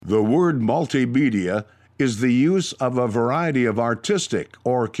The word multimedia is the use of a variety of artistic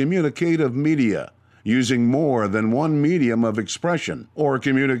or communicative media, using more than one medium of expression or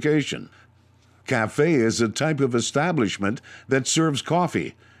communication. Cafe is a type of establishment that serves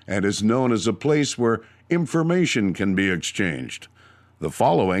coffee and is known as a place where information can be exchanged. The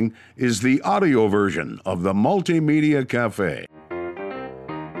following is the audio version of the Multimedia Cafe.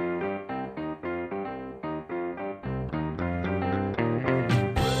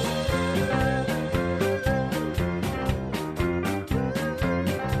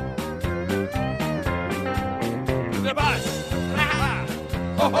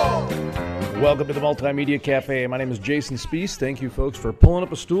 Welcome to the Multimedia Cafe. My name is Jason Spees. Thank you, folks, for pulling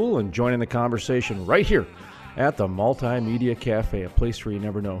up a stool and joining the conversation right here at the Multimedia Cafe, a place where you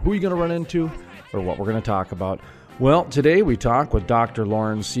never know who you're going to run into or what we're going to talk about. Well, today we talk with Dr.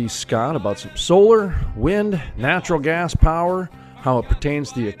 Lauren C. Scott about some solar, wind, natural gas power, how it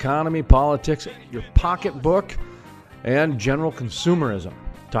pertains to the economy, politics, your pocketbook, and general consumerism.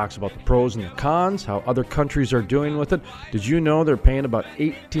 Talks about the pros and the cons, how other countries are doing with it. Did you know they're paying about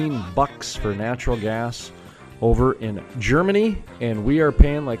 $18 for natural gas over in Germany, and we are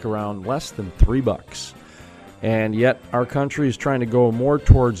paying like around less than $3. And yet our country is trying to go more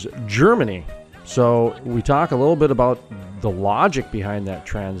towards Germany. So we talk a little bit about the logic behind that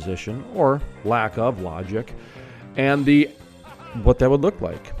transition, or lack of logic, and what that would look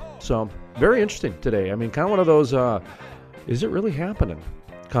like. So very interesting today. I mean, kind of one of those, is it really happening?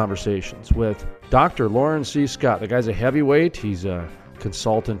 Conversations with Dr. Lauren C. Scott. The guy's a heavyweight. He's a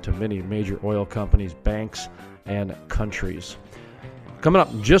consultant to many major oil companies, banks, and countries. Coming up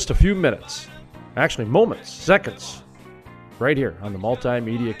in just a few minutes, actually moments, seconds, right here on the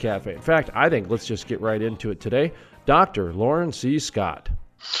Multimedia Cafe. In fact, I think let's just get right into it today. Dr. Lauren C. Scott.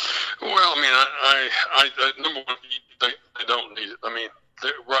 Well, I mean, number one, they don't need it. I mean,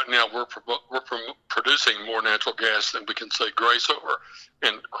 right now we're producing more natural gas than we can say grace over,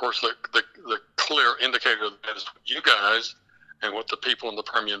 and of course the clear indicator of that is what you guys and what the people in the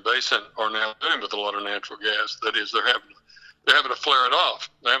Permian Basin are now doing with a lot of natural gas. That is, they're having to flare it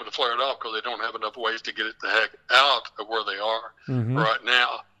off. They're having to flare it off because they don't have enough ways to get it the heck out of where they are right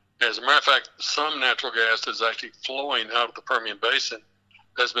now. As a matter of fact, some natural gas is actually flowing out of the Permian Basin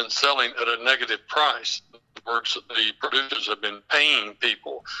has been selling at a negative price. The producers have been paying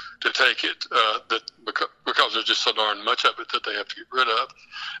people to take it because there's just so darn much of it that they have to get rid of.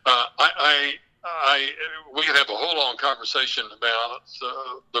 We could have a whole long conversation about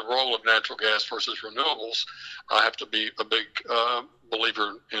the role of natural gas versus renewables. I have to be a big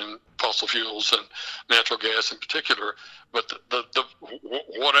believer in fossil fuels and natural gas in particular. But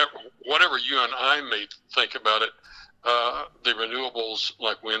whatever you and I may think about it, the renewables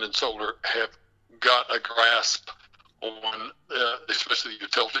like wind and solar have got a grasp on, especially the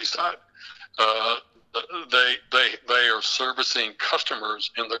utility side. They are servicing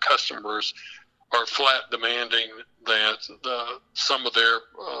customers, and the customers are flat demanding that some of their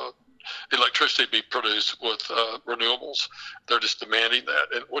electricity be produced with renewables. They're just demanding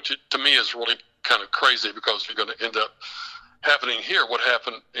that, and which to me is really kind of crazy, because you're going to end up happening here what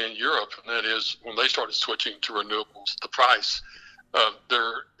happened in Europe, and that is when they started switching to renewables, the price of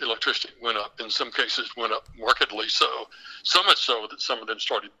their electricity went up. In some cases went up markedly, so much so that some of them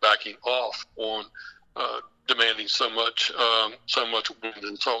started backing off on demanding so much wind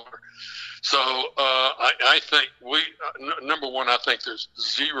and solar. So I think number one, I think there's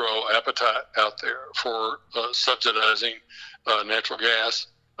zero appetite out there for subsidizing natural gas,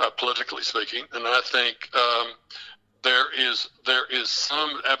 politically speaking, and I think there is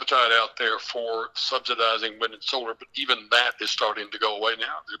some appetite out there for subsidizing wind and solar, but even that is starting to go away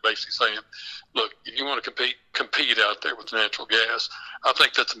now. They're basically saying, look, if you want to compete out there with natural gas, I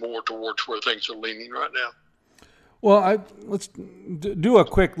think that's more towards where things are leaning right now. Well, let's do a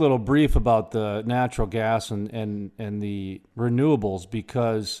quick little brief about the natural gas and the renewables,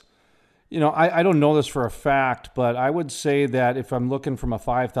 because, I don't know this for a fact, but I would say that if I'm looking from a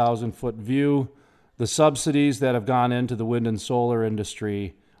 5,000-foot view, the subsidies that have gone into the wind and solar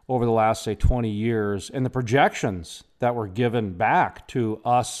industry over the last, say, 20 years, and the projections that were given back to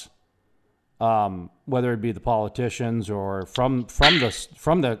us, whether it be the politicians or from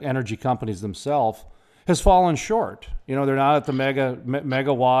the energy companies themselves, has fallen short. They're not at the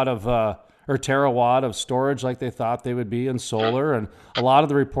megawatt of or terawatt of storage like they thought they would be in solar. And a lot of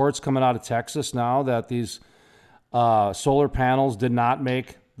the reports coming out of Texas now that these solar panels did not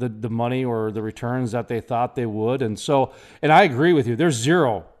make the money or the returns that they thought they would. And I agree with you. There's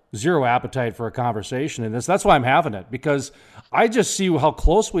zero appetite for a conversation in this. That's why I'm having it, because I just see how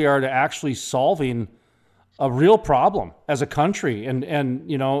close we are to actually solving a real problem as a country. And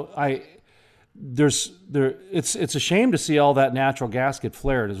you know, it's a shame to see all that natural gas get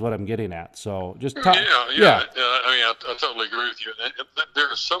flared is what I'm getting at. So just I mean, I totally agree with you. And there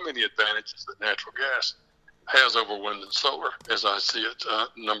are so many advantages that natural gas has over wind and solar, as I see it.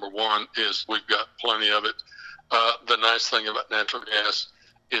 Number one is we've got plenty of it. The nice thing about natural gas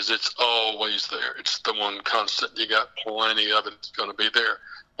is it's always there. It's the one constant. You got plenty of it. It's going to be there.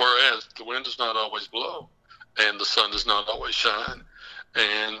 Whereas the wind does not always blow, and the sun does not always shine.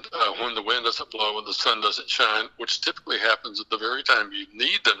 And when the wind doesn't blow and the sun doesn't shine, which typically happens at the very time you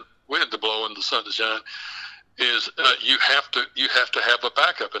need the wind to blow and the sun to shine, is you have to have a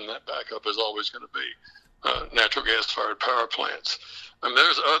backup, and that backup is always going to be natural gas fired power plants. And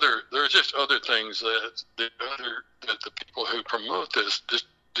there's just other things that the people who promote this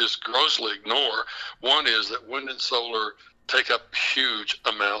just grossly ignore. One is that wind and solar take up huge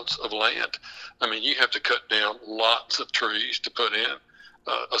amounts of land. I mean, you have to cut down lots of trees to put in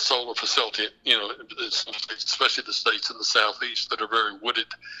a solar facility, you know, especially the states in the southeast that are very wooded.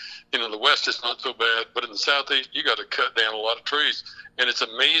 You know, the west is not so bad, but in the southeast, you got to cut down a lot of trees. And it's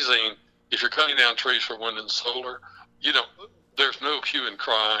amazing, if you're cutting down trees for wind and solar, you know, there's no hue and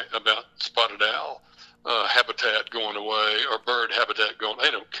cry about spotted owl habitat going away or bird habitat going.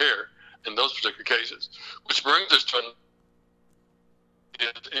 They don't care in those particular cases. Which brings us to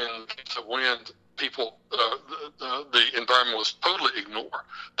in the wind, people, the environmentalists totally ignore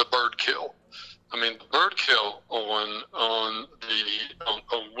the bird kill. I mean, the bird kill on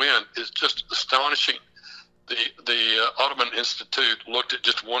wind is just astonishing. The Audubon Institute looked at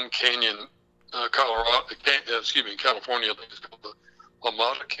just one canyon, California. I think it's called the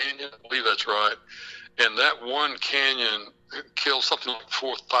Amata Canyon. I believe that's right. And that one canyon kills something like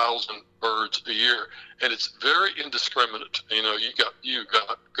 4,000 birds a year, and it's very indiscriminate. You know, you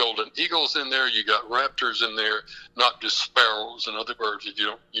got golden eagles in there, you got raptors in there, not just sparrows and other birds that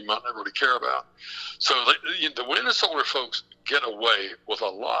you might not really care about. So the wind and solar folks get away with a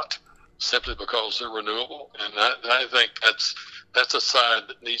lot simply because they're renewable, and I think that's a side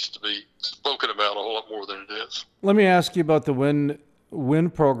that needs to be spoken about a whole lot more than it is. Let me ask you about the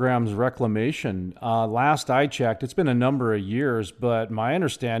wind program's reclamation. Last I checked, it's been a number of years, but my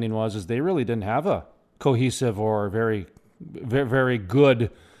understanding is they really didn't have a cohesive or very, very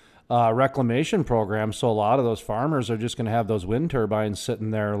good reclamation program. So a lot of those farmers are just going to have those wind turbines sitting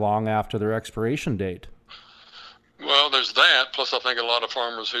there long after their expiration date. Well, there's that. Plus, I think a lot of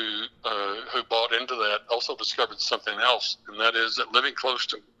farmers who bought into that also discovered something else, and that is that living close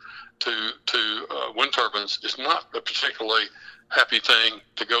to wind turbines is not a particularly happy thing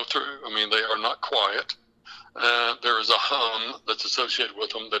to go through. I mean, they are not quiet. There is a hum that's associated with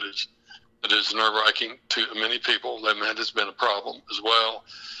them that is nerve-wracking to many people. That has been a problem as well.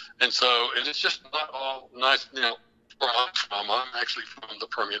 And so it's just not all nice. You know, where I'm actually from the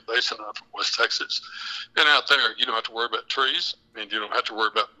Permian Basin. I'm from West Texas. And out there, you don't have to worry about trees, and you don't have to worry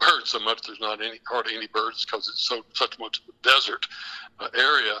about birds so much. There's not hardly any birds because it's such much of a desert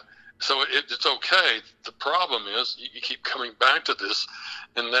area. So it's okay. The problem is you keep coming back to this,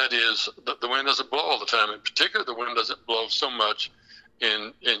 and that is the wind doesn't blow all the time. In particular, the wind doesn't blow so much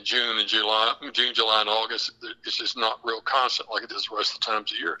in June, July, and August. It's just not real constant like it is the rest of the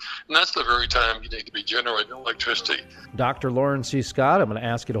times of year. And that's the very time you need to be generating electricity. Dr. Lauren C. Scott, I'm going to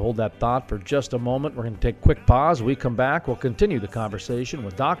ask you to hold that thought for just a moment. We're going to take a quick pause. When we come back, we'll continue the conversation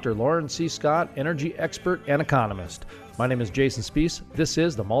with Dr. Lauren C. Scott, energy expert and economist. My name is Jason Spees. This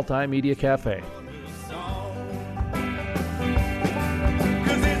is the Multimedia Cafe.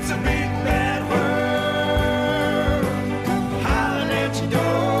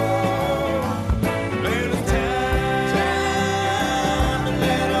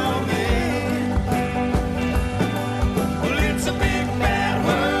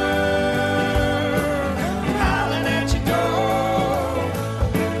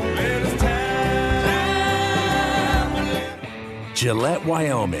 Gillette,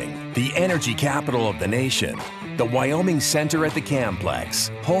 Wyoming, the energy capital of the nation. The Wyoming Center at the Camplex,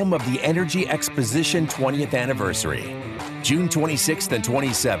 home of the Energy Exposition 20th anniversary. June 26th and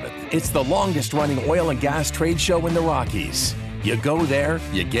 27th, it's the longest running oil and gas trade show in the Rockies. You go there,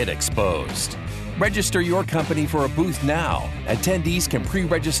 you get exposed. Register your company for a booth now. Attendees can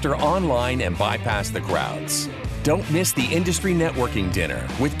pre-register online and bypass the crowds. Don't miss the industry networking dinner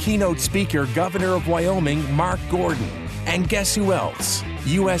with keynote speaker Governor of Wyoming, Mark Gordon. And guess who else?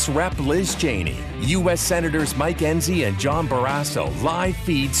 U.S. Rep. Liz Cheney, U.S. Senators Mike Enzi and John Barrasso live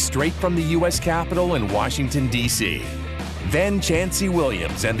feeds straight from the U.S. Capitol in Washington, D.C. Then Chancey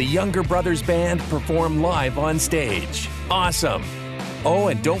Williams and the Younger Brothers Band perform live on stage. Awesome! Oh,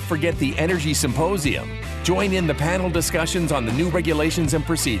 and don't forget the Energy Symposium. Join in the panel discussions on the new regulations and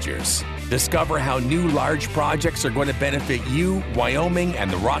procedures. Discover how new large projects are going to benefit you, Wyoming, and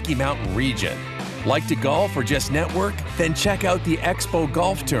the Rocky Mountain region. Like to golf or just network? Then check out the Expo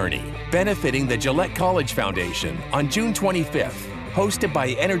Golf Tourney, benefiting the Gillette College Foundation on June 25th, hosted by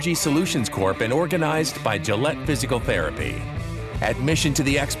Energy Solutions Corp. And organized by Gillette Physical Therapy. Admission to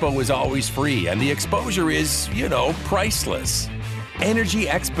the Expo is always free, and the exposure is, priceless. Energy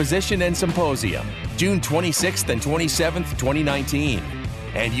Exposition and Symposium, June 26th and 27th, 2019.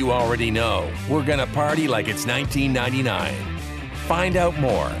 And you already know, we're gonna party like it's 1999. Find out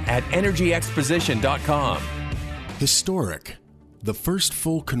more at energyexposition.com. Historic, the first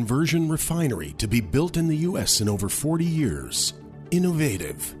full conversion refinery to be built in the U.S. in over 40 years.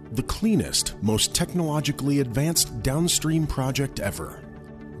 Innovative, the cleanest, most technologically advanced downstream project ever.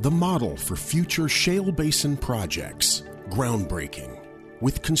 The model for future shale basin projects. Groundbreaking,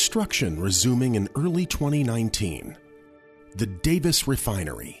 with construction resuming in early 2019. The Davis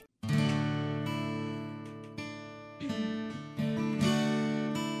Refinery.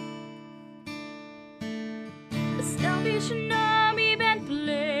 The Salvation Army band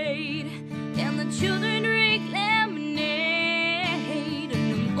played, and the children drank lemonade, and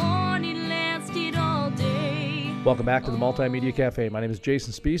the morning lasted all day. Welcome back to the Multimedia Cafe. My name is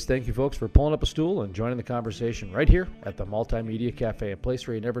Jason Spees. Thank you, folks, for pulling up a stool and joining the conversation right here at the Multimedia Cafe, a place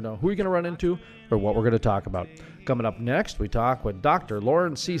where you never know who you're going to run into or what we're going to talk about. Coming up next, we talk with Dr.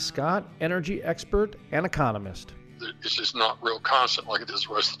 Lauren C. Scott, energy expert and economist. It's just not real constant like it is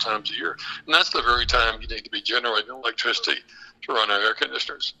the rest of the times of year. And that's the very time you need to be generating electricity to run our air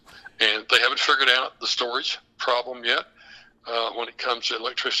conditioners. And they haven't figured out the storage problem yet when it comes to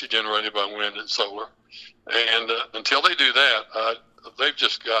electricity generated by wind and solar. And until they do that, they've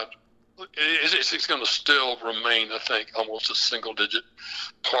just got, it's going to still remain, I think, almost a single-digit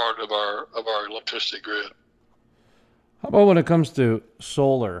part of our electricity grid. How about when it comes to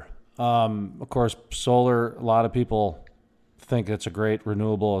solar? Of course, solar, a lot of people think it's a great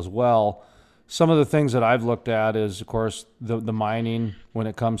renewable as well. Some of the things that I've looked at is, of course, the mining when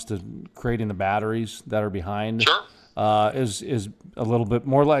it comes to creating the batteries that are behind. Sure. Is a little bit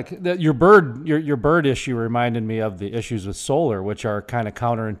more like your bird issue reminded me of the issues with solar, which are kind of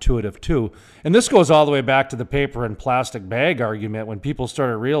counterintuitive too. And this goes all the way back to the paper and plastic bag argument when people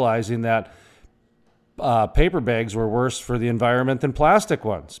started realizing that paper bags were worse for the environment than plastic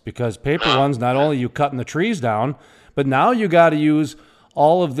ones, because paper ones, not only you cutting the trees down, but now you got to use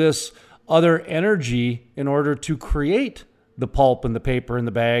all of this other energy in order to create the pulp and the paper and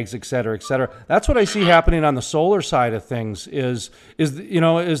the bags, et cetera, et cetera. That's what I see happening on the solar side of things is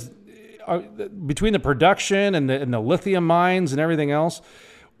between the production and the lithium mines and everything else.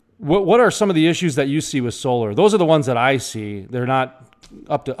 What are some of the issues that you see with solar? Those are the ones that I see. They're not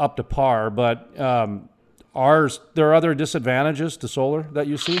up to par, but there are other disadvantages to solar that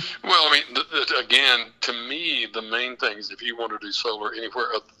you see? Well, I mean, again, to me, the main thing is if you want to do solar anywhere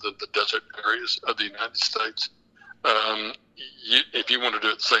other than the desert areas of the United States, if you want to do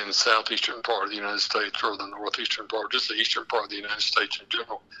it, say, in the southeastern part of the United States or the northeastern part, just the eastern part of the United States in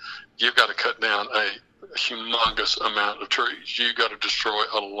general, you've got to cut down a humongous amount of trees. You've got to destroy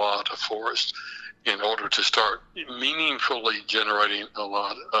a lot of forest in order to start meaningfully generating a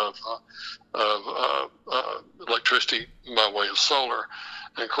lot of electricity by way of solar.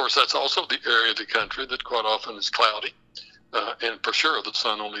 And, of course, that's also the area of the country that quite often is cloudy. And for sure, the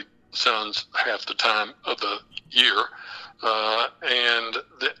sun only shines half the time of the year. And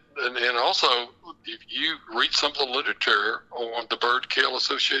also, if you read some of the literature on the bird kill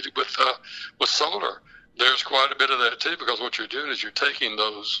associated with solar, there's quite a bit of that too, because what you're doing is you're taking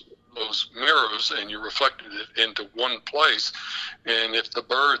those mirrors and you're reflecting it into one place. And if the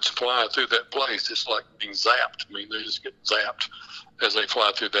birds fly through that place, it's like being zapped. I mean, they just get zapped as they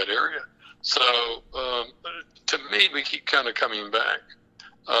fly through that area. So to me, we keep kind of coming back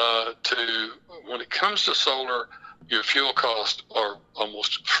to when it comes to solar, your fuel costs are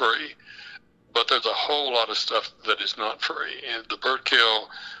almost free, but there's a whole lot of stuff that is not free. And the bird kill,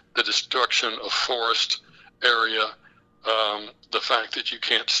 the destruction of forest area, the fact that you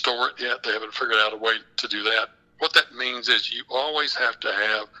can't store it yet, they haven't figured out a way to do that. What that means is you always have to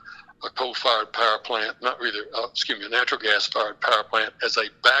have a coal-fired power plant, a natural gas-fired power plant as a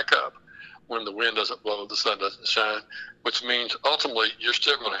backup when the wind doesn't blow, the sun doesn't shine, which means ultimately you're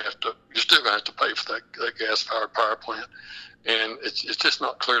still going to have to pay for that gas-fired power plant. And it's just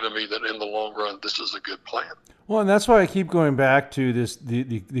not clear to me that in the long run this is a good plan. Well, and that's why I keep going back to this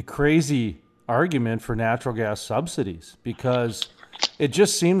the crazy argument for natural gas subsidies, because it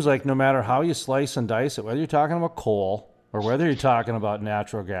just seems like no matter how you slice and dice it, whether you're talking about coal or whether you're talking about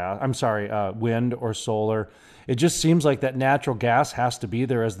natural gas, wind or solar, it just seems like that natural gas has to be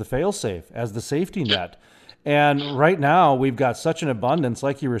there as the fail-safe, as the safety net. And right now we've got such an abundance,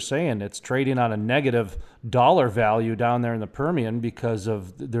 like you were saying, it's trading on a negative dollar value down there in the Permian because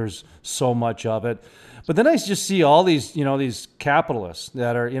of there's so much of it. But then I just see all these, these capitalists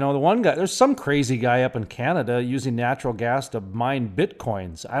that are, the one guy, there's some crazy guy up in Canada using natural gas to mine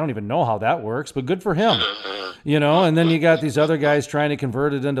Bitcoins. I don't even know how that works, but good for him, and then you got these other guys trying to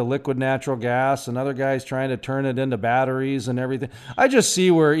convert it into liquid natural gas and other guys trying to turn it into batteries and everything. I just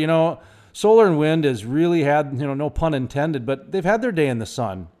see where, solar and wind has really had, no pun intended, but they've had their day in the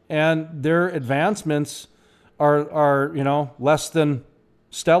sun, and their advancements are less than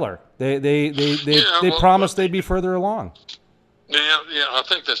stellar. They promised they'd be further along. Yeah, I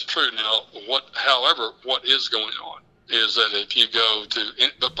think that's true. Now, however, what is going on is that if you go to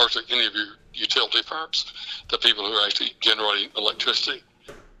virtually any of your utility firms, the people who are actually generating electricity,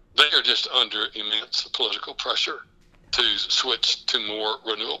 they are just under immense political pressure to switch to more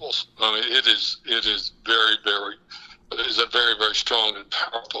renewables. I mean, it is very, very, it is a very, very strong and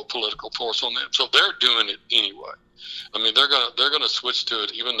powerful political force on them. So they're doing it anyway. I mean, they're gonna switch to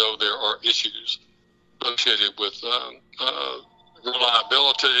it, even though there are issues associated with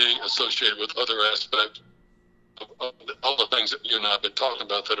reliability, associated with other aspects of all the things that you and I have been talking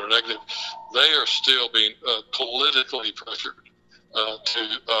about that are negative. They are still being politically pressured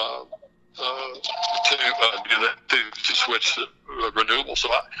to switch to renewables. So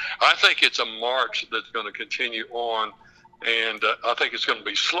I think it's a march that's going to continue on, and I think it's going to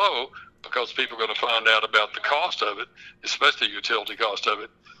be slow because people are going to find out about the cost of it, especially the utility cost of it.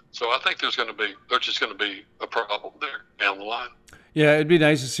 So I think there's just going to be a problem there down the line. Yeah, it'd be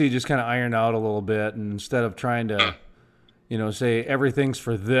nice to see just kind of iron out a little bit, and instead of trying to, say everything's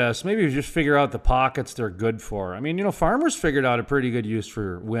for this, maybe just figure out the pockets they're good for. I mean, farmers figured out a pretty good use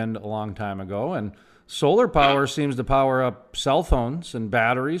for wind a long time ago, and solar power seems to power up cell phones and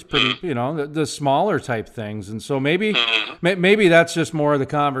batteries, the smaller type things. And so maybe that's just more of the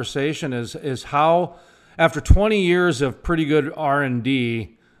conversation is how, after 20 years of pretty good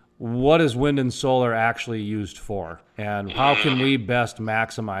R&D, what is wind and solar actually used for, and how can we best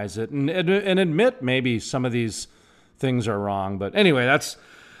maximize it and admit maybe some of these things are wrong. But anyway, that's...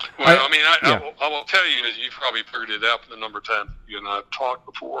 Well, I will tell you, as you've probably figured it out the number of times you and I have talked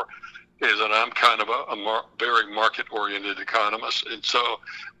before, is that I'm kind of a very market-oriented economist. And so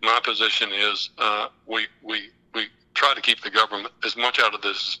my position is we try to keep the government as much out of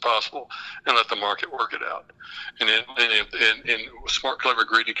this as possible and let the market work it out. And smart, clever,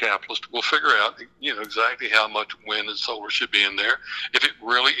 greedy capitalists will figure out, exactly how much wind and solar should be in there. If it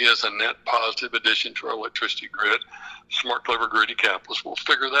really is a net positive addition to our electricity grid, smart, clever, greedy capitalists will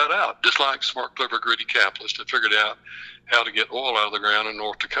figure that out. Just like smart, clever, greedy capitalists have figured out how to get oil out of the ground in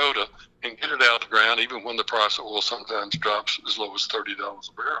North Dakota and get it out of the ground even when the price of oil sometimes drops as low as $30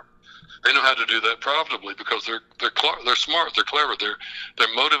 a barrel. They know how to do that profitably because they're smart, they're clever, they're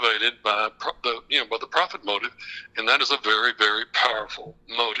motivated by the profit motive, and that is a very, very powerful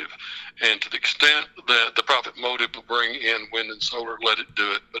motive. And to the extent that the profit motive will bring in wind and solar, let it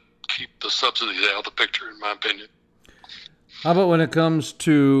do it, but keep the subsidies out of the picture, in my opinion. How about when it comes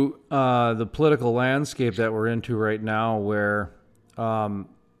to the political landscape that we're into right now, where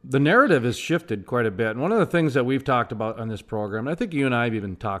the narrative has shifted quite a bit. And one of the things that we've talked about on this program, and I think you and I have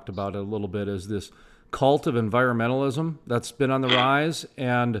even talked about it a little bit, is this cult of environmentalism that's been on the rise.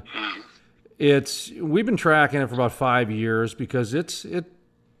 And we've been tracking it for about 5 years because it's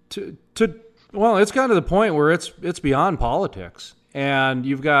gotten to the point where it's beyond politics. And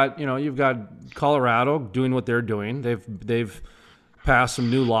you've got Colorado doing what they're doing. They've passed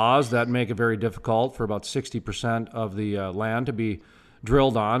some new laws that make it very difficult for about 60% of the land to be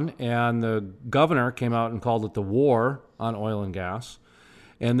drilled on, and the governor came out and called it the war on oil and gas.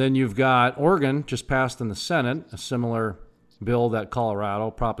 And then you've got Oregon just passed in the Senate a similar bill that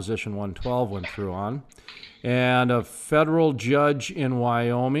Colorado, Proposition 112, went through on. And a federal judge in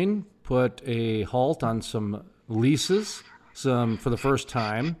Wyoming put a halt on some leases for the first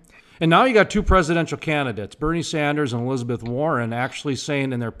time. And now you got two presidential candidates, Bernie Sanders and Elizabeth Warren, actually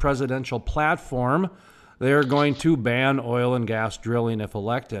saying in their presidential platform they're going to ban oil and gas drilling if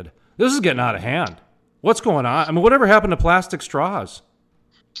elected. This is getting out of hand. What's going on? I mean, whatever happened to plastic straws?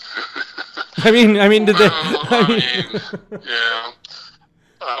 I mean, did they? Yeah.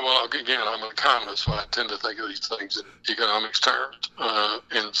 Well, again, I'm an economist, so I tend to think of these things in economics terms.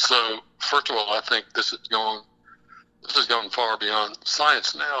 And so, first of all, I think this has gone far beyond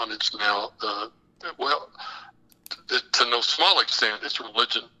science now, and it's now, to no small extent, it's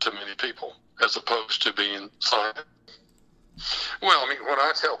religion to many people, as opposed to being science. Well, I mean, what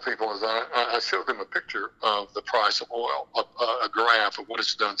I tell people is I show them a picture of the price of oil, a graph of what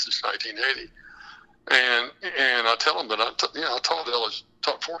it's done since 1980. And I tell them that I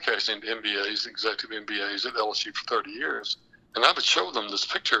taught forecasting to MBAs, executive MBAs at LSU for 30 years. And I would show them this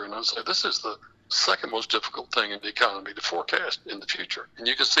picture and I'd say, this is the second most difficult thing in the economy to forecast in the future. And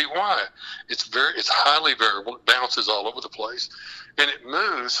you can see why. It's highly variable. It bounces all over the place. And it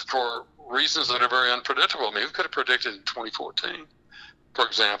moves for reasons that are very unpredictable. I mean, who could have predicted in 2014, for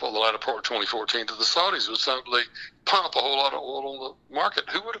example, the latter part of 2014, that the Saudis would suddenly pump a whole lot of oil on the market?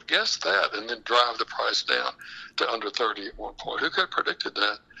 Who would have guessed that? And then drive the price down to under 30 at one point. Who could have predicted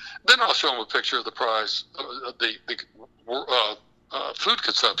that? Then I'll show them a picture of the price, food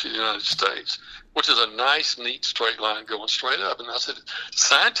consumption in the United States, which is a nice, neat straight line going straight up. And I said,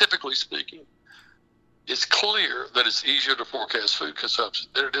 scientifically speaking, it's clear that it's easier to forecast food consumption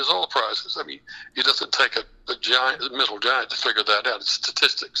than it is oil prices. I mean, it doesn't take a mental giant to figure that out. It's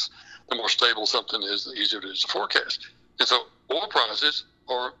statistics. The more stable something is, the easier it is to forecast. And so oil prices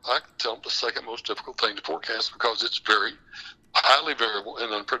are, I can tell them, the second most difficult thing to forecast because it's very highly variable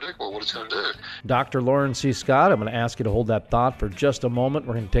and unpredictable what it's going to do. Dr. Lauren C. Scott, I'm going to ask you to hold that thought for just a moment.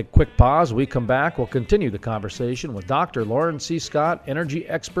 We're going to take a quick pause. When we come back, we'll continue the conversation with Dr. Lauren C. Scott, energy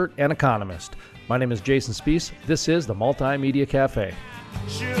expert and economist. My name is Jason Spees. This is the Multimedia Cafe.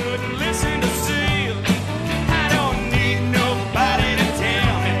 Shouldn't listen to Seal. I don't need nobody to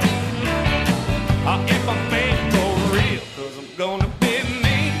tell me if I'm made for real, 'cause I'm gonna be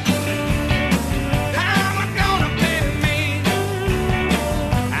me. I'm gonna be me.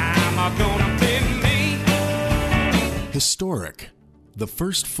 I'm gonna be me. Historic, the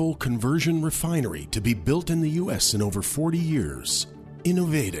first full conversion refinery to be built in the U.S. in over 40 years.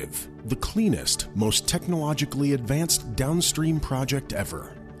 Innovative, the cleanest, most technologically advanced downstream project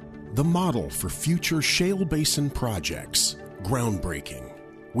ever. The model for future shale basin projects. Groundbreaking,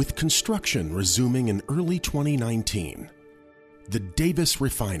 with construction resuming in early 2019. The Davis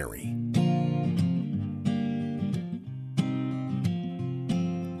Refinery.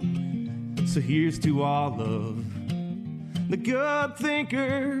 So here's to all of the good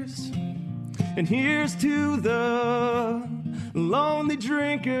thinkers, and here's to the lonely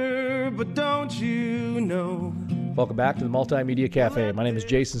drinker, but don't you know? Welcome back to the Multimedia Cafe. My name is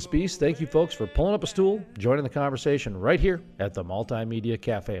Jason Spees. Thank you, folks, for pulling up a stool, joining the conversation right here at the Multimedia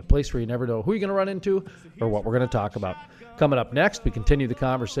Cafe, a place where you never know who you're going to run into or what we're going to talk about. Coming up next, we continue the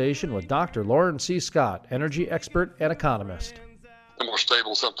conversation with Dr. Lauren C. Scott, energy expert and economist. The more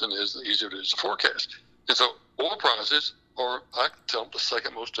stable something is, the easier it is to forecast. And so oil prices are, I can tell them, the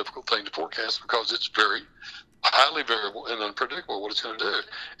second most difficult thing to forecast because it's very highly variable and unpredictable what it's going to do.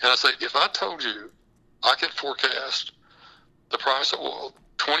 And I say, if I told you I could forecast the price of oil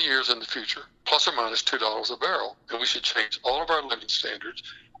 20 years in the future, plus or minus $2 a barrel, and we should change all of our living standards,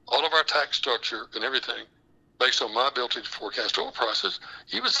 all of our tax structure and everything based on my ability to forecast oil prices,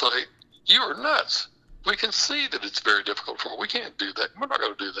 you would say, you are nuts. We can see that it's very difficult for us. We can't do that. We're not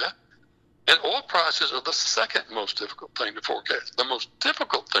going to do that. And oil prices are the second most difficult thing to forecast. The most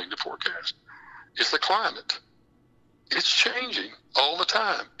difficult thing to forecast is the climate. It's changing all the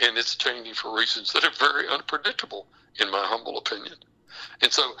time, and it's changing for reasons that are very unpredictable, in my humble opinion.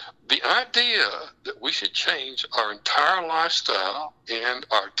 And so the idea that we should change our entire lifestyle and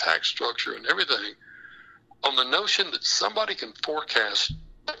our tax structure and everything on the notion that somebody can forecast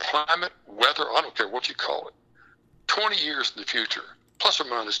the climate, weather, I don't care what you call it, 20 years in the future, plus or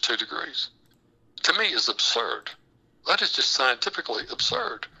minus 2 degrees, to me is absurd. That is just scientifically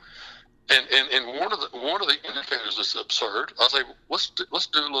absurd. And one of the indicators that's absurd, I say, let's do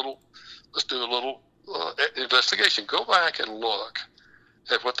a little investigation. Go back and look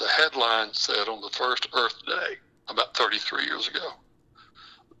at what the headline said on the first Earth Day about 33 years ago.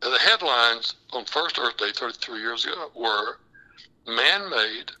 And the headlines on first Earth Day 33 years ago were,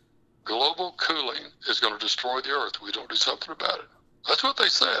 man-made global cooling is going to destroy the Earth. We don't do something about it. That's what they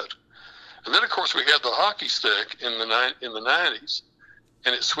said. And then, of course, we had the hockey stick in the 90s.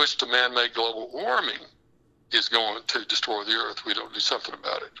 And it switched to man-made global warming is going to destroy the Earth. We don't do something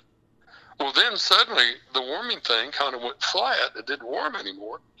about it. Well, then suddenly the warming thing kind of went flat. It didn't warm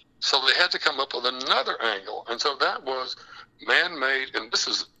anymore. So they had to come up with another angle. And so that was man-made, and this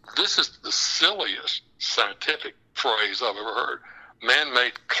is the silliest scientific phrase I've ever heard,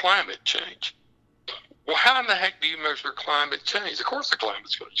 man-made climate change. Well, how in the heck do you measure climate change? Of course the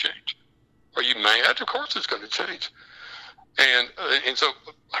climate's going to change. Are you mad? Of course it's going to change. And so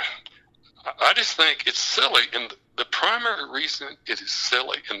I just think it's silly, and the primary reason it is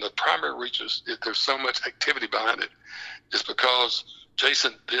silly, and the primary reason there's so much activity behind it, is because,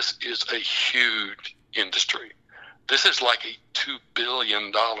 Jason, this is a huge industry. This is like a $2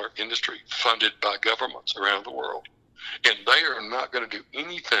 billion industry funded by governments around the world. And they are not going to do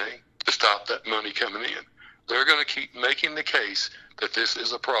anything to stop that money coming in. They're going to keep making the case that this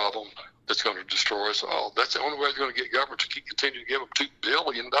is a problem that's going to destroy us all. That's the only way they're going to get government to continue to give them $2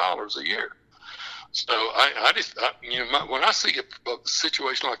 billion a year. So when I see a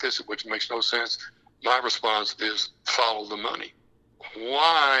situation like this, which makes no sense, my response is follow the money.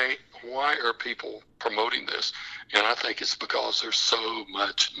 Why are people promoting this? And I think it's because there's so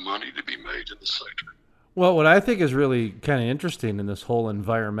much money to be made in the sector. Well, what I think is really kind of interesting in this whole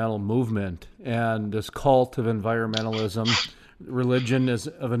environmental movement and this cult of environmentalism, religion is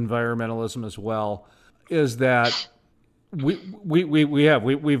of environmentalism as well, is that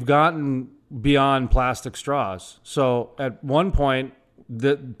we've gotten beyond plastic straws. So at one point,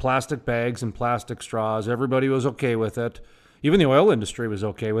 the plastic bags and plastic straws, everybody was okay with it. Even the oil industry was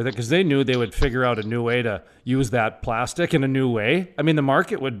okay with it because they knew they would figure out a new way to use that plastic in a new way. I mean, the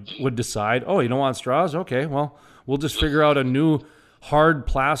market would decide, oh, you don't want straws? Okay, well, we'll just figure out a new hard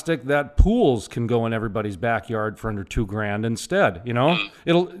plastic that pools can go in everybody's backyard for under $2,000 instead. You know,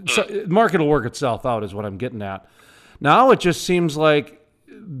 the market will work itself out is what I'm getting at. Now it just seems like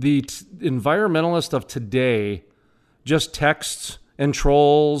the environmentalist of today just texts and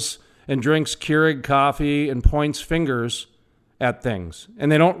trolls and drinks Keurig coffee and points fingers at things.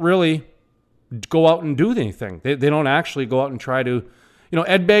 And they don't really go out and do anything. They don't actually go out and try to,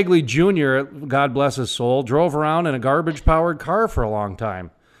 Ed Begley Jr., God bless his soul, drove around in a garbage-powered car for a long time,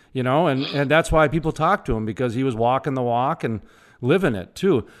 and that's why people talk to him, because he was walking the walk and living it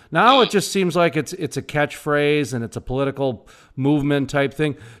too. Now it just seems like it's a catchphrase and it's a political movement type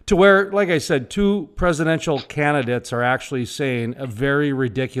thing, to where, like I said, 2 presidential candidates are actually saying a very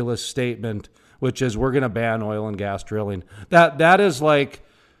ridiculous statement, which is we're going to ban oil and gas drilling. That is like,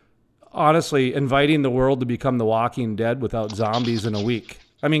 honestly, inviting the world to become the Walking Dead without zombies in a week.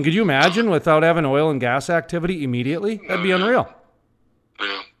 I mean, could you imagine without having oil and gas activity immediately? That'd be unreal.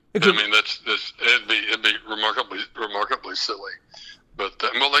 Yeah, it'd be remarkably silly. But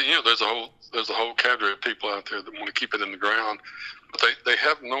there's a whole cadre of people out there that want to keep it in the ground, but they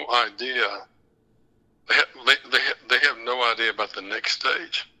have no idea. They have no idea about the next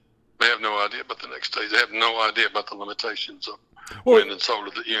stage. They have no idea about the next stage. They have no idea about the limitations of wind and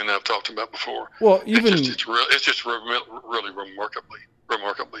solar that you and I have talked about before. Well, it's just really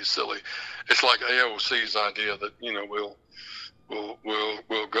remarkably silly. It's like AOC's idea that we'll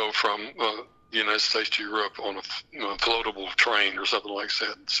go from the United States to Europe on a floatable train or something like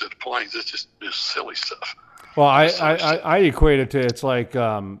that instead of planes. It's just silly stuff. Well, I equate it to, it's like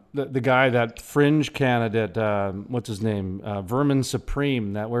the guy, that fringe candidate, what's his name, Vermin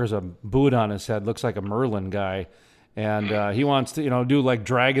Supreme, that wears a boot on his head, looks like a Merlin guy, and he wants to do like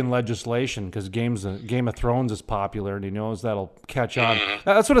dragon legislation because Game of Thrones is popular and he knows that'll catch on.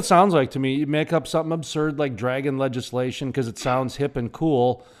 That's what it sounds like to me. You make up something absurd like dragon legislation because it sounds hip and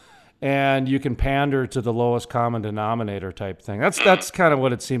cool, and you can pander to the lowest common denominator type thing. That's kind of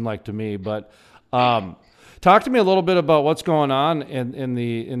what it seemed like to me, but. Talk to me a little bit about what's going on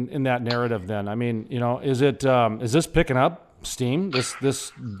in that narrative. Then, I mean, is this picking up steam?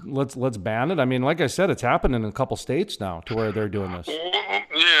 This let's ban it. I mean, like I said, it's happened in a couple states now to where they're doing this. Well,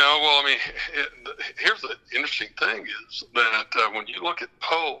 I mean, here's the interesting thing is that when you look at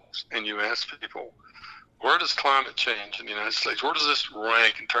polls and you ask people, where does climate change in the United States? Where does this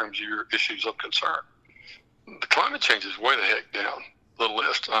rank in terms of your issues of concern? The climate change is way the heck down the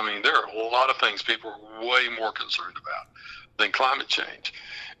list. I mean, there are a lot of things people are way more concerned about than climate change.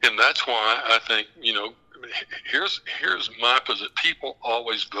 And that's why I think, here's my position. People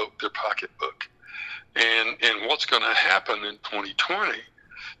always vote their pocketbook. And what's going to happen in 2020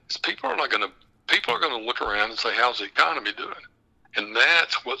 is people are going to look around and say, how's the economy doing? And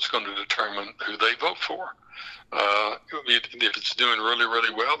that's what's going to determine who they vote for. If it's doing really,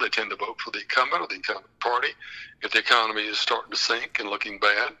 really well, they tend to vote for the incumbent or the incumbent party. If the economy is starting to sink and looking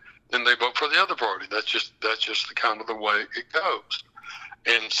bad, then they vote for the other party. That's just the kind of the way it goes.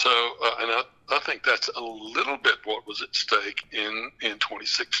 And so, and I think that's a little bit what was at stake in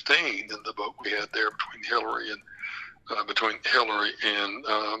 2016 in the vote we had there between Hillary and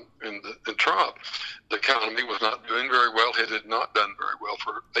Trump. The economy was not doing very well. It had not done very well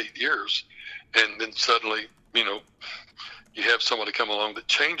for 8 years, and then suddenly, you have somebody come along that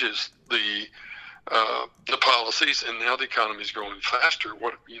changes the policies, and now the economy is growing faster.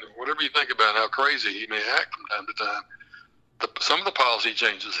 Whatever you think about how crazy he may act from time to time, some of the policy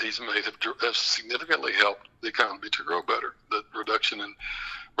changes he's made have significantly helped the economy to grow better. The reduction in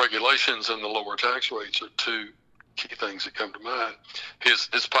regulations and the lower tax rates are 2 key things that come to mind.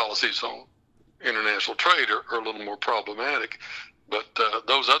 His policies on international trade are a little more problematic. But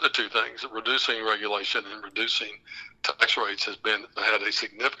those other two things, reducing regulation and reducing tax rates, had a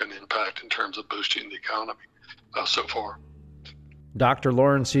significant impact in terms of boosting the economy so far. Dr.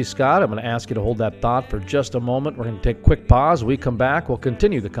 Lauren C. Scott, I'm going to ask you to hold that thought for just a moment. We're going to take a quick pause. When we come back, we'll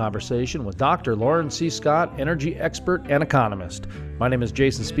continue the conversation with Dr. Lauren C. Scott, energy expert and economist. My name is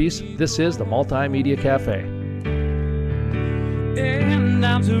Jason Spees. This is the Multimedia Cafe. And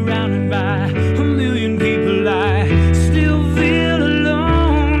I'm surrounded by a million people. I still feel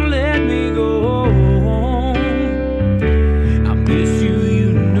alone. Let me go home. I miss you,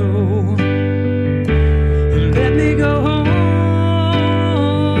 you know. Let me go home.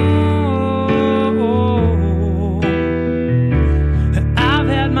 I've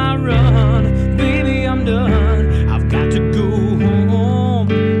had my run, baby, I'm done. I've got to go home.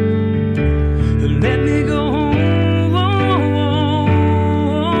 Let me go home.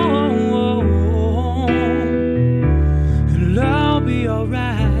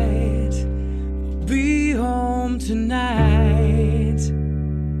 Alright, be home tonight.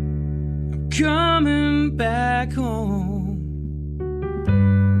 I'm coming back home.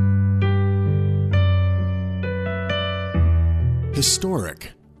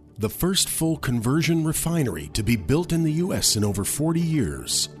 Historic, the first full conversion refinery to be built in the U.S. in over 40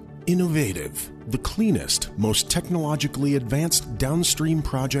 years. Innovative, the cleanest, most technologically advanced downstream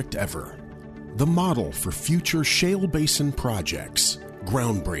project ever. The model for future shale basin projects.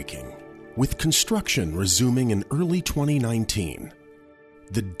 Groundbreaking, with construction resuming in early 2019.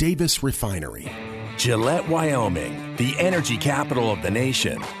 The Davis Refinery. Gillette, Wyoming, the energy capital of the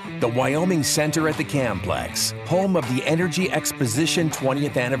nation. The Wyoming Center at the Camplex, home of the Energy Exposition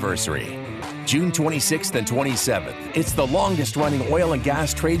 20th anniversary. June 26th and 27th, it's the longest running oil and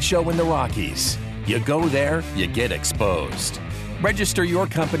gas trade show in the Rockies. You go there, you get exposed. Register your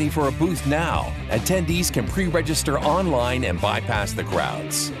company for a booth now. Attendees can pre-register online and bypass the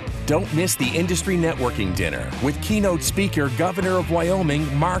crowds. Don't miss the industry networking dinner with keynote speaker Governor of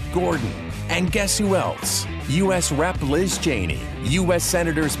Wyoming, Mark Gordon. And guess who else? U.S. Rep. Liz Cheney, U.S.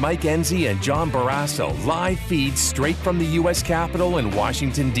 Senators Mike Enzi and John Barrasso live feeds straight from the U.S. Capitol in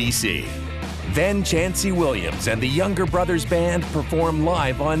Washington, D.C. Then Chancey Williams and the Younger Brothers Band perform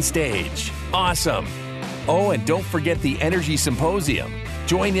live on stage. Awesome! Oh, and don't forget the Energy Symposium.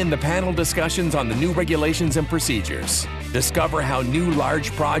 Join in the panel discussions on the new regulations and procedures. Discover how new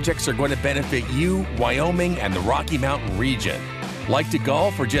large projects are going to benefit you, Wyoming, and the Rocky Mountain region. Like to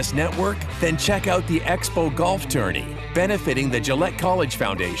golf or just network? Then check out the Expo Golf Tourney, benefiting the Gillette College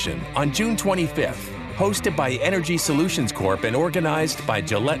Foundation on June 25th, hosted by Energy Solutions Corp. And organized by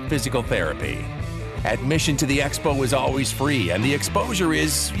Gillette Physical Therapy. Admission to the Expo is always free, and the exposure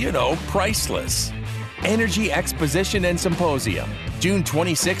is, priceless. Energy Exposition and Symposium, June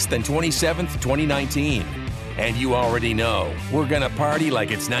 26th and 27th, 2019. And you already know, we're gonna party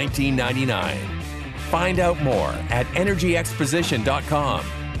like it's 1999. Find out more at energyexposition.com.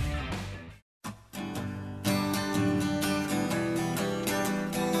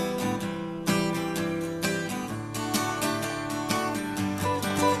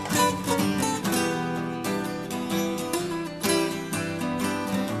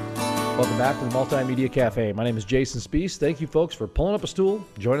 Welcome back to the Multimedia Cafe. My name is Jason Spees. Thank you, folks, for pulling up a stool,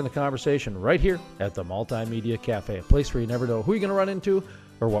 joining the conversation right here at the Multimedia Cafe, a place where you never know who you're going to run into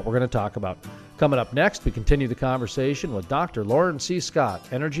or what we're going to talk about. Coming up next, we continue the conversation with Dr. Lauren C. Scott,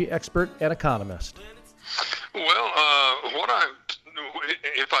 energy expert and economist. Well,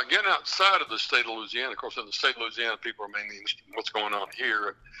 if I get outside of the state of Louisiana, of course, in the state of Louisiana, people are mainly interested in what's going on here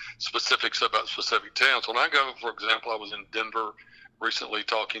and specifics about specific towns. When I go, for example, I was in Denver recently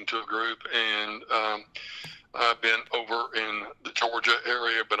talking to a group, and I've been over in the Georgia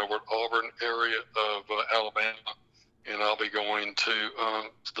area, been over the Auburn area of Alabama, and I'll be going to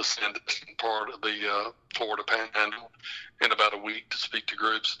the Sandusky part of the Florida Panhandle in about a week to speak to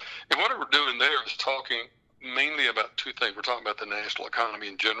groups. And what we're doing there is talking mainly about two things. We're talking about the national economy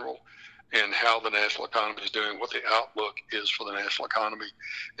in general and how the national economy is doing, what the outlook is for the national economy,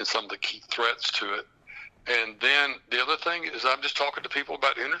 and some of the key threats to it. And then the other thing is I'm just talking to people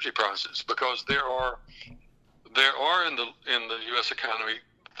about energy prices, because there are in the U.S. economy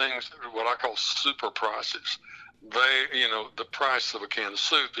things that are what I call super prices. The price of a can of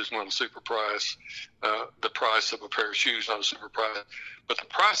soup is not a super price. The price of a pair of shoes is not a super price. But the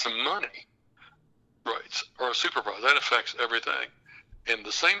price of money rates are a super price. That affects everything. And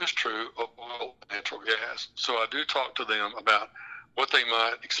the same is true of oil and natural gas. So I do talk to them about what they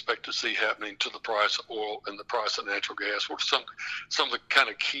might expect to see happening to the price of oil and the price of natural gas. What are some of the kind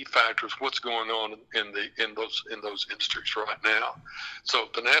of key factors? What's going on in those industries right now? So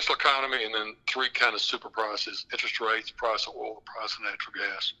the national economy, and then three kind of super prices: interest rates, price of oil, the price of natural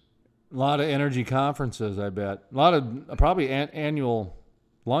gas. A lot of energy conferences, I bet. A lot of probably annual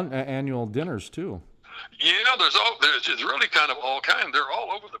dinners too. Yeah, there's really kind of all kinds. They're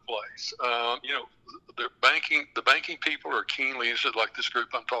all over the place. The banking people are keenly interested. Like this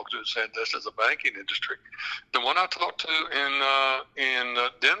group I'm talking to said this is a banking industry. The one I talked to in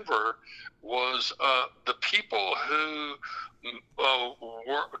Denver was the people who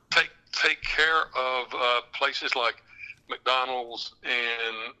take care of places like McDonald's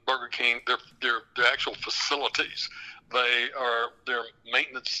and Burger King. They're actual facilities. Their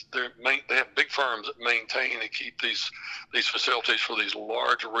maintenance. They have big firms that maintain and keep these facilities for these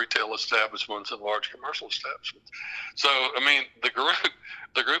large retail establishments and large commercial establishments. So I mean, the group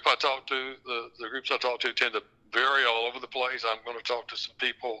I talked to, the groups I talked to tend to vary all over the place. I'm going to talk to some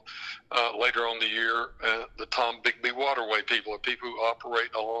people later on the year, the Tom Bigby Waterway people, people who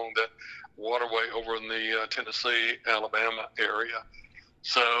operate along that waterway over in the Tennessee, Alabama area.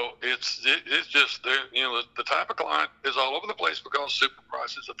 So it's just the type of client is all over the place because super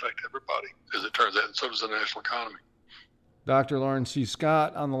prices affect everybody, as it turns out, and so does the national economy. Dr. Lauren C.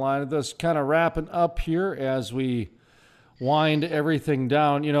 Scott on the line of this, kind of wrapping up here as we wind everything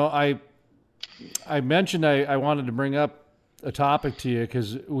down. I mentioned I wanted to bring up a topic to you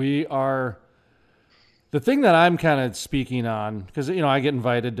because the thing that I'm kind of speaking on, because I get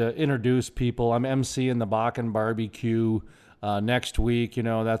invited to introduce people. I'm emceeing the Bakken barbecue next week,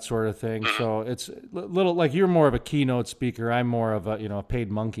 that sort of thing. So it's a little like you're more of a keynote speaker. I'm more of a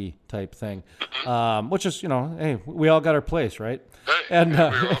paid monkey type thing, which is, hey, we all got our place, right? Hey, and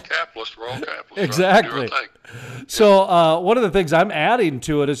we're all capitalists. We're all capitalists. Exactly. Right? So one of the things I'm adding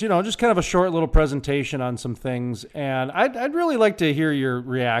to it is, just kind of a short little presentation on some things. And I'd really like to hear your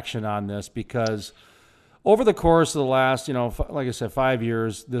reaction on this because over the course of the last, like I said, 5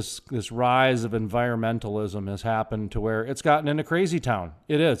 years, this rise of environmentalism has happened to where it's gotten into crazy town.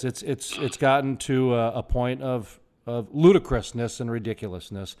 It is. It's gotten to a point of ludicrousness and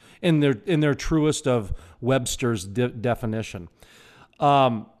ridiculousness in their truest of Webster's definition.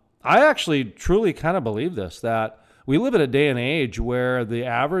 I actually truly kind of believe this, that we live in a day and age where the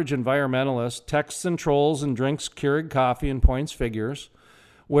average environmentalist texts and trolls and drinks Keurig coffee and points figures,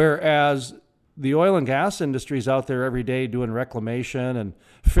 whereas the oil and gas industry is out there every day doing reclamation and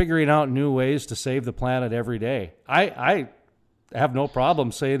figuring out new ways to save the planet every day. I have no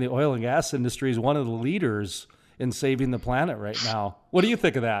problem saying the oil and gas industry is one of the leaders in saving the planet right now. What do you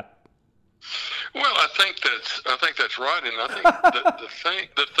think of that? Well, I think that's right, and I think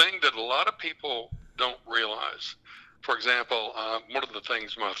the thing that a lot of people don't realize, for example, one of the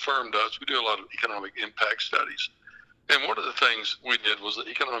things my firm does, we do a lot of economic impact studies. And one of the things we did was the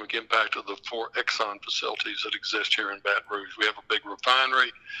economic impact of the 4 Exxon facilities that exist here in Baton Rouge. We have a big refinery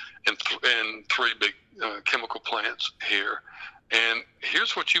and 3 big chemical plants here. And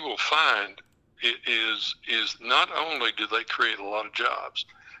here's what you will find is not only do they create a lot of jobs,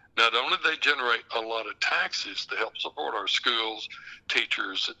 not only do they generate a lot of taxes to help support our schools,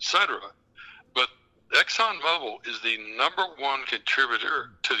 teachers, etc., but ExxonMobil is the #1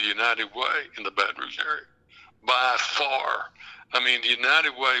 contributor to the United Way in the Baton Rouge area. By far. I mean, the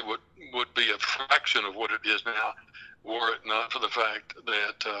United Way would be a fraction of what it is now were it not for the fact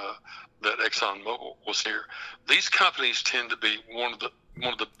that ExxonMobil was here. These companies tend to be one of the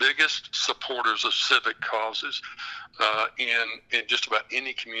biggest supporters of civic causes in just about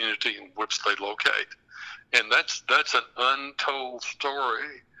any community in which they locate. And that's an untold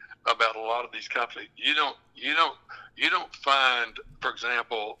story about a lot of these companies. You don't find, for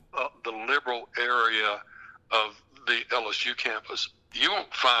example, the liberal area of the LSU campus, you will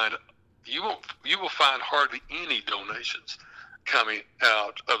find hardly any donations coming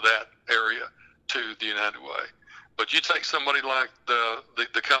out of that area to the United Way. But you take somebody like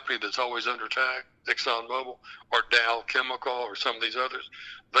the company that's always under attack, ExxonMobil or Dow Chemical or some of these others,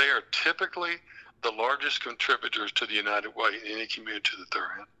 they are typically the largest contributors to the United Way in any community that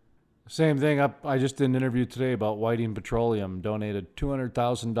they're in. Same thing. I just did an interview today about Whiting Petroleum, donated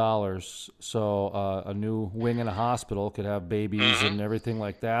 $200,000 so a new wing in a hospital could have babies and everything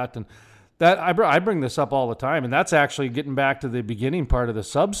like that. And that I bring this up all the time, and that's actually getting back to the beginning part of the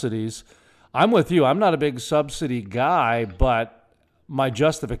subsidies. I'm with you. I'm not a big subsidy guy, but my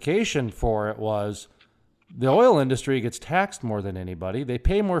justification for it was the oil industry gets taxed more than anybody. They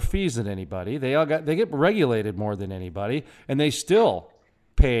pay more fees than anybody. They get regulated more than anybody, and they still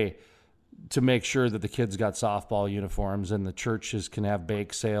pay to make sure that the kids got softball uniforms and the churches can have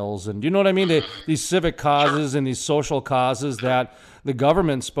bake sales. And do you know what I mean? These civic causes and these social causes that the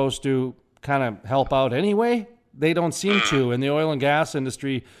government's supposed to kind of help out anyway, they don't seem to. And the oil and gas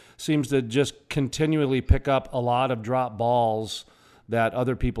industry seems to just continually pick up a lot of drop balls that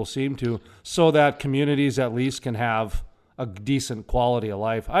other people seem to, so that communities at least can have a decent quality of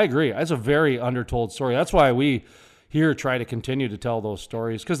life. I agree. That's a very undertold story. That's why we here try to continue to tell those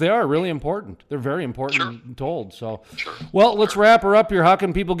stories, because they are really important. They're very important and told. So, well, let's wrap her up here. How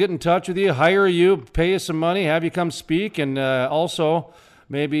can people get in touch with you, hire you, pay you some money, have you come speak, and also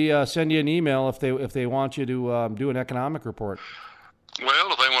maybe send you an email if they want you to do an economic report?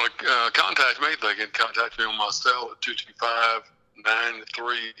 Well, if they want to contact me, they can contact me on my cell at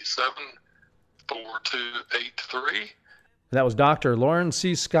 225-937-4283. That was Dr. Lauren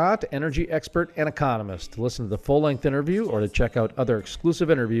C. Scott, energy expert and economist. To listen to the full-length interview or to check out other exclusive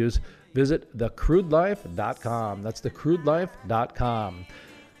interviews, visit thecrudelife.com. That's thecrudelife.com.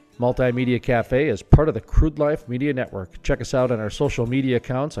 Multimedia Cafe is part of the Crude Life Media Network. Check us out on our social media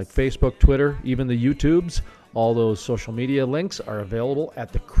accounts like Facebook, Twitter, even the YouTubes. All those social media links are available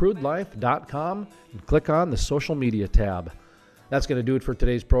at thecrudelife.com, and click on the social media tab. That's going to do it for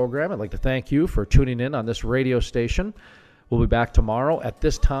today's program. I'd like to thank you for tuning in on this radio station. We'll be back tomorrow at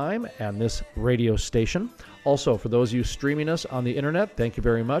this time and this radio station. Also, for those of you streaming us on the internet, thank you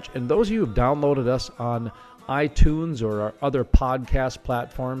very much. And those of you who've downloaded us on iTunes or our other podcast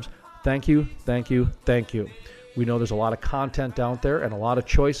platforms, thank you, thank you, thank you. We know there's a lot of content out there and a lot of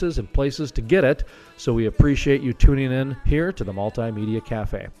choices and places to get it, so we appreciate you tuning in here to the Multimedia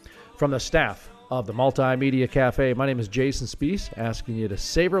Cafe. From the staff of the Multimedia Cafe, my name is Jason Spees, asking you to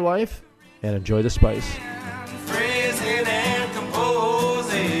savor life and enjoy the spice. Phrasing and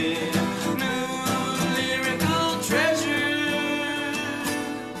composing new lyrical treasure.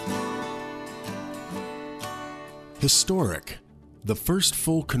 Historic, the first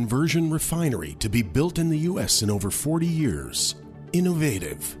full conversion refinery to be built in the U.S. in over 40 years.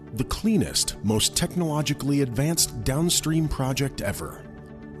 Innovative, the cleanest, most technologically advanced downstream project ever.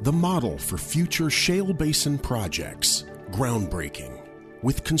 The model for future shale basin projects. Groundbreaking,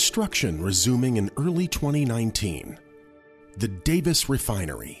 with construction resuming in early 2019. The Davis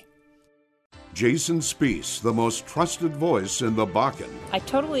Refinery. Jason Spees, the most trusted voice in the Bakken. I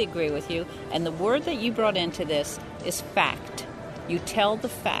totally agree with you, and the word that you brought into this is fact. You tell the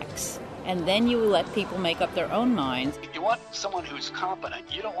facts, and then you let people make up their own minds. You want someone who's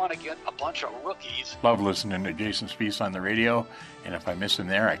competent. You don't want to get a bunch of rookies. Love listening to Jason Spees on the radio, and if I miss him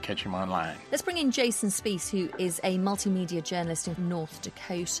there, I catch him online. Let's bring in Jason Spees, who is a multimedia journalist in North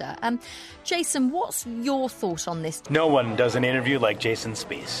Dakota. Jason, what's your thought on this? No one does an interview like Jason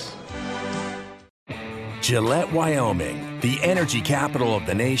Spees. Gillette, Wyoming, the energy capital of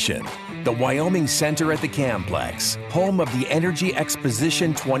the nation. The Wyoming Center at the Camplex, home of the Energy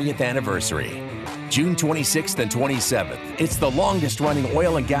Exposition 20th anniversary. June 26th and 27th, it's the longest-running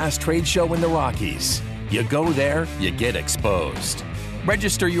oil and gas trade show in the Rockies. You go there, you get exposed.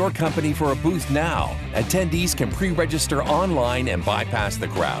 Register your company for a booth now. Attendees can pre-register online and bypass the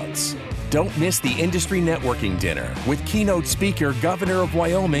crowds. Don't miss the industry networking dinner with keynote speaker Governor of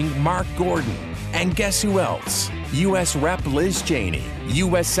Wyoming, Mark Gordon. And guess who else? U.S. Rep. Liz Cheney,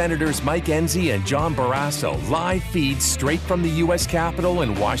 U.S. Senators Mike Enzi and John Barrasso live feeds straight from the U.S. Capitol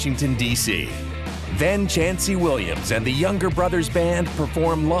in Washington, D.C. Then Chancey Williams and the Younger Brothers Band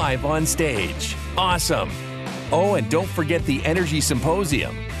perform live on stage. Awesome! Oh, and don't forget the Energy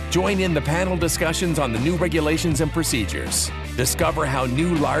Symposium. Join in the panel discussions on the new regulations and procedures. Discover how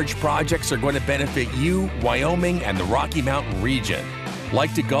new large projects are going to benefit you, Wyoming, and the Rocky Mountain region.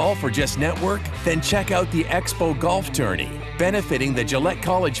 Like to golf or just network? Then check out the Expo Golf Tourney, benefiting the Gillette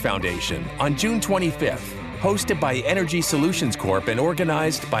College Foundation on June 25th, hosted by Energy Solutions Corp. And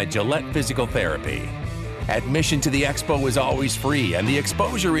organized by Gillette Physical Therapy. Admission to the Expo is always free, and the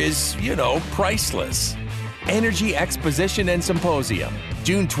exposure is, priceless. Energy Exposition and Symposium,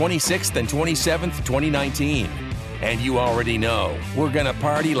 June 26th and 27th, 2019. And you already know, we're gonna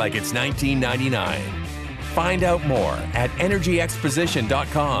party like it's 1999. Find out more at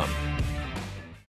energyexposition.com.